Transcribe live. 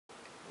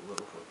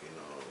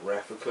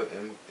replica,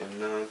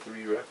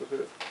 M93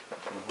 replica.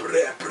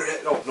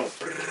 No,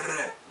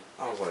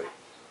 I was like,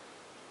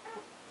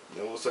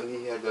 then all of a sudden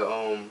he had the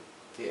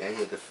he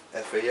had the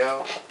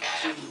FAL.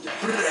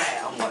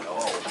 I'm like,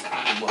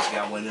 oh, he must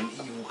got one of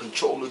them evil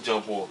controller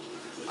jump off.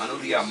 I know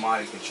they got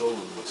modded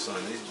controllers, but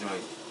son, this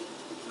joint,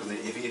 because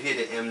if you hit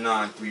the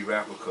M93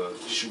 replica,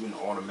 shooting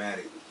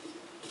automatic,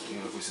 you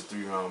know, if it's a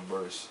 3-round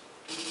burst.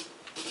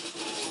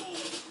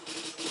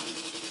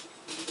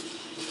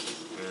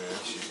 Man,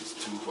 that shit is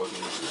too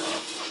fucking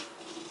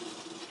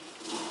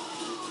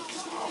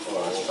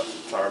oh,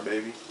 that's Tar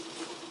Baby.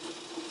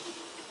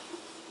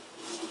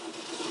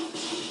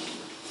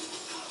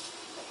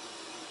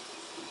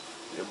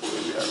 Yeah, boy,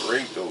 we got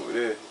raped over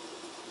there.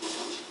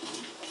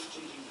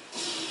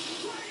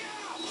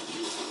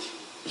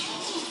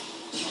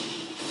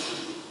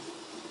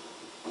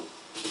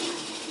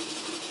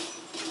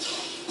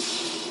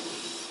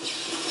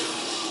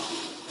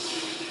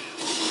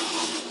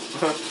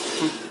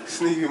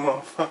 Sneaky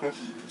motherfucker.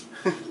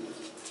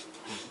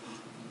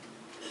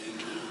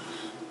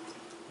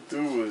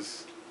 Dude was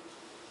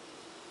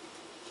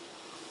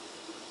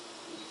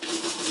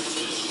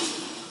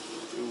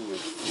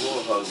floor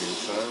hugging,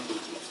 son.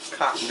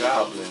 Cock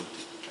goblin,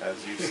 as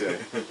you say.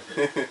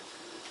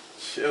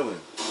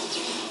 Chilling.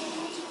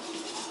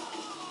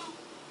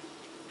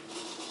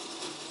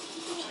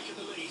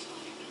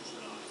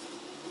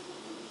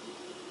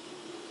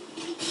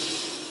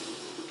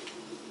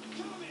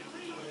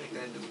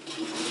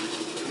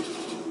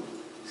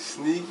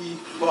 Sneaky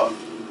fuck.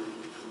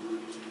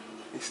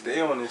 He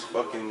stay on his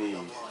fucking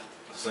knees.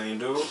 Same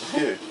dude?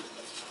 Yeah.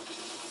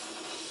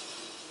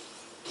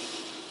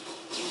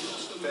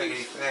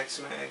 Faggy facts,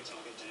 man.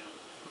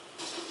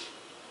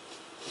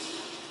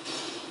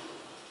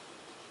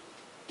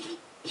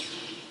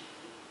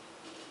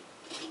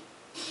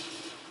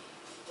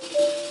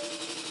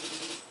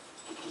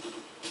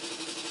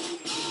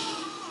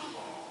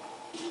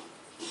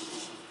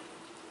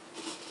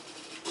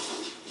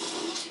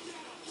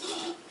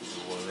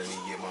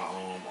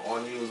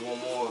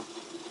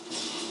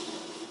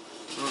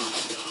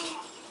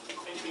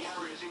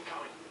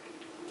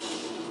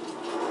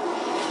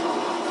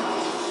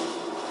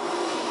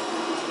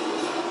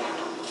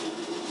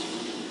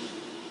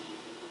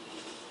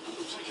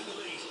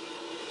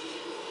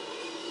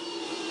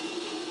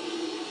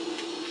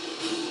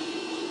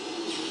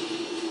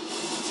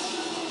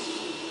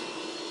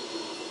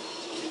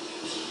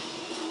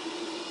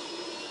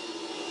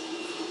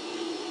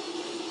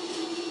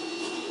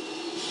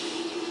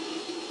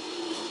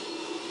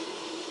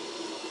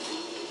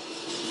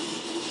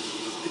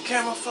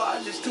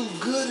 Camouflage is too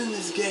good in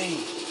this game.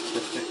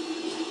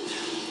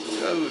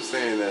 I was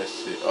saying that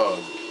shit. Oh,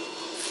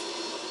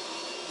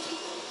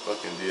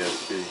 fucking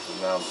DSP.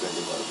 Now I'm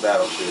thinking about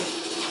Battlefield.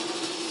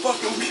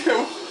 Fucking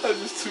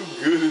camouflage is too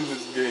good in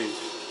this game.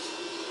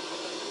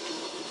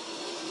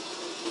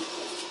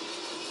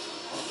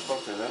 Oh,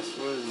 fucking, that's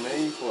what it's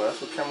made for. That's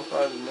what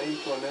camouflage is made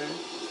for, nigga.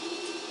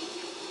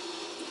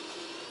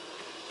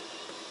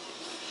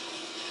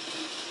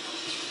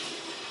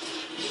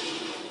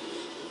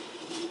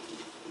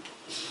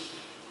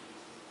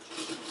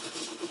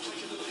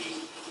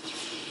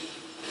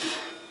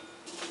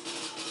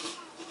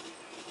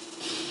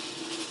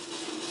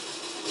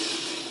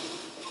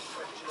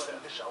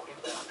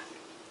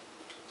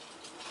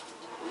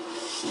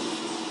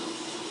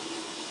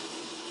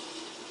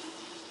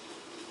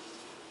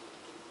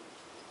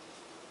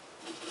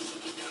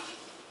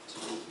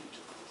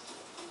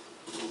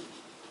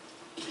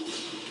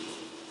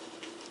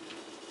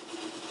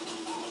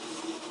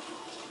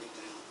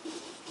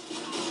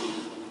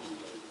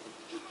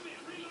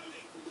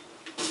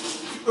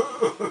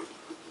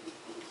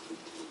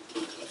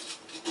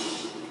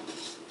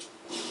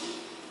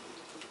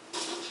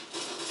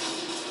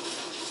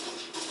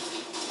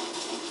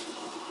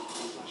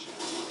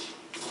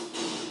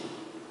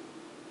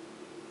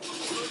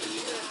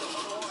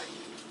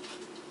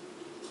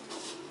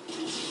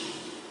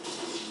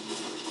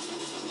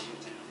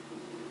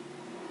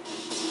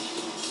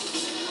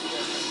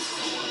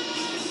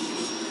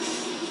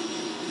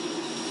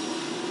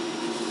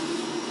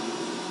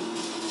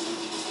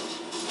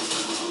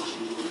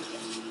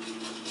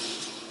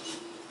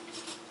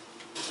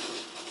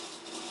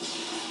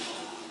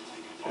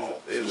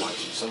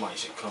 Somebody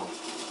should come.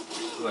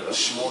 Like a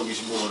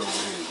smorgasbord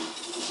over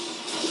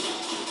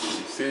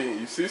here.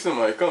 You see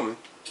somebody coming.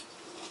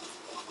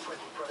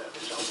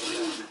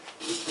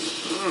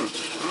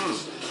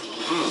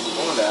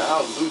 On that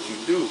house, do what you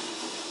do.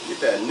 Get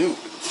that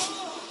nuke.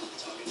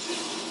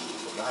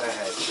 Forgot I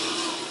had to.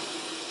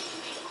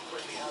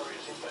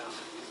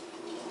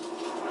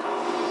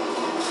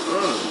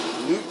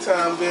 Nuke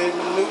time, baby.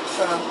 Nuke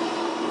time.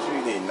 What you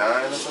need, 9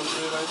 or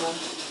something like that?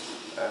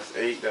 That's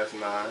 8, that's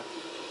 9.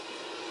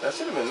 That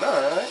should have been 9,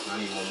 right? I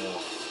need one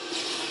more.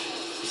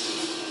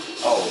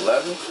 Oh,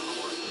 11?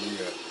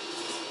 Yeah.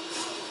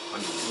 I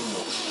need 2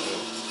 more.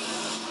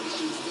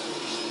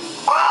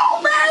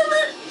 Oh,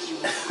 baby!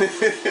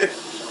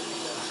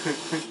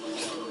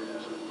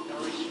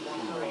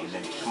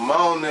 Come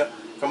on now.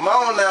 Come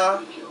on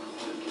now.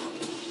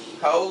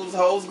 Hoes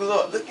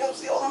galore. Look, you don't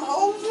see all them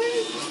hoes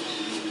in?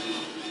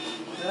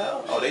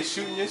 Yeah. Oh, they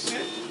shooting your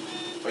shit?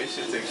 Oh, your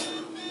shit takes.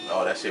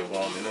 Oh, that shit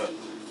warming up.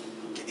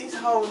 Get these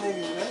hoe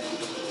niggas, man.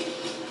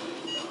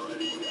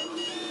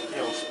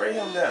 Yo, spray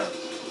him down.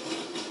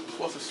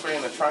 Supposed to spray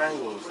in the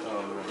triangles. I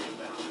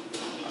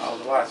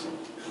was watching.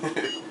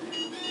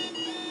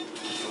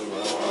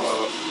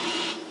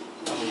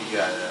 How many you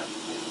got now?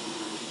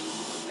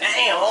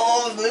 Damn,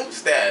 almost nuke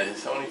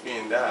status. Only if you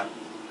didn't die.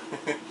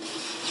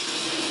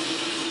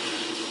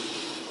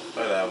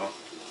 Whatever.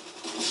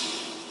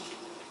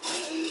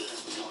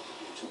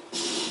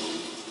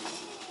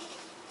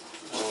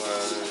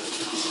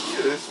 Look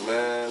at this,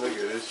 man. Look at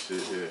this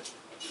shit here.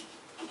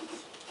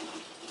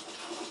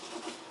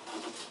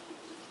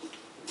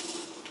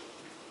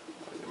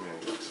 That man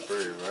got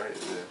sprayed right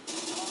there.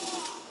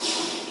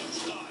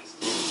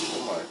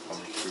 Somebody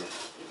coming through.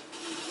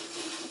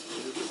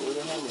 Where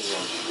the homies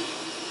on?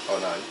 Oh,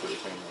 nah, you put the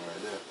finger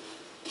right there.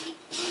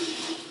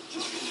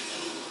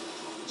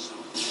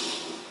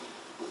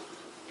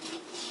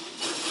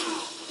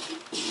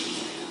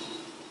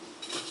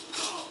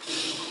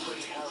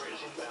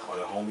 Oh,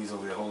 the homies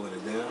over there holding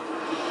it down?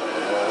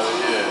 Hell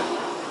yeah.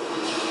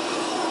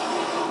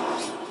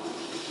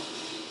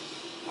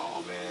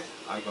 Oh, man.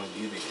 I ain't gonna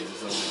get it because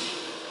it's only...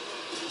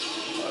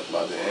 Oh, it's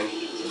about to end?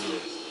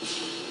 Yeah.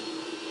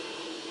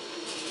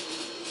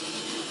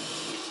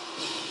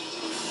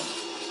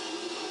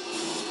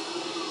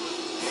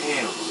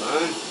 Damn,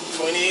 son.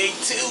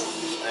 28-2.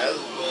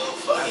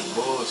 That's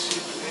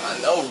Bullshit, man. I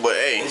know, but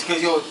hey. It's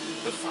because, yo,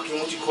 the fucking,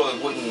 what you call it,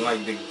 wouldn't,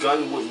 like, the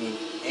gun wouldn't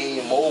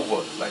aim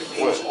over. Like,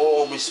 it was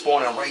all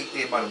respawning right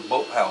there by the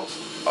boathouse.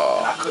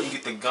 And I couldn't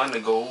get the gun to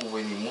go over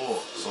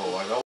anymore. So, like,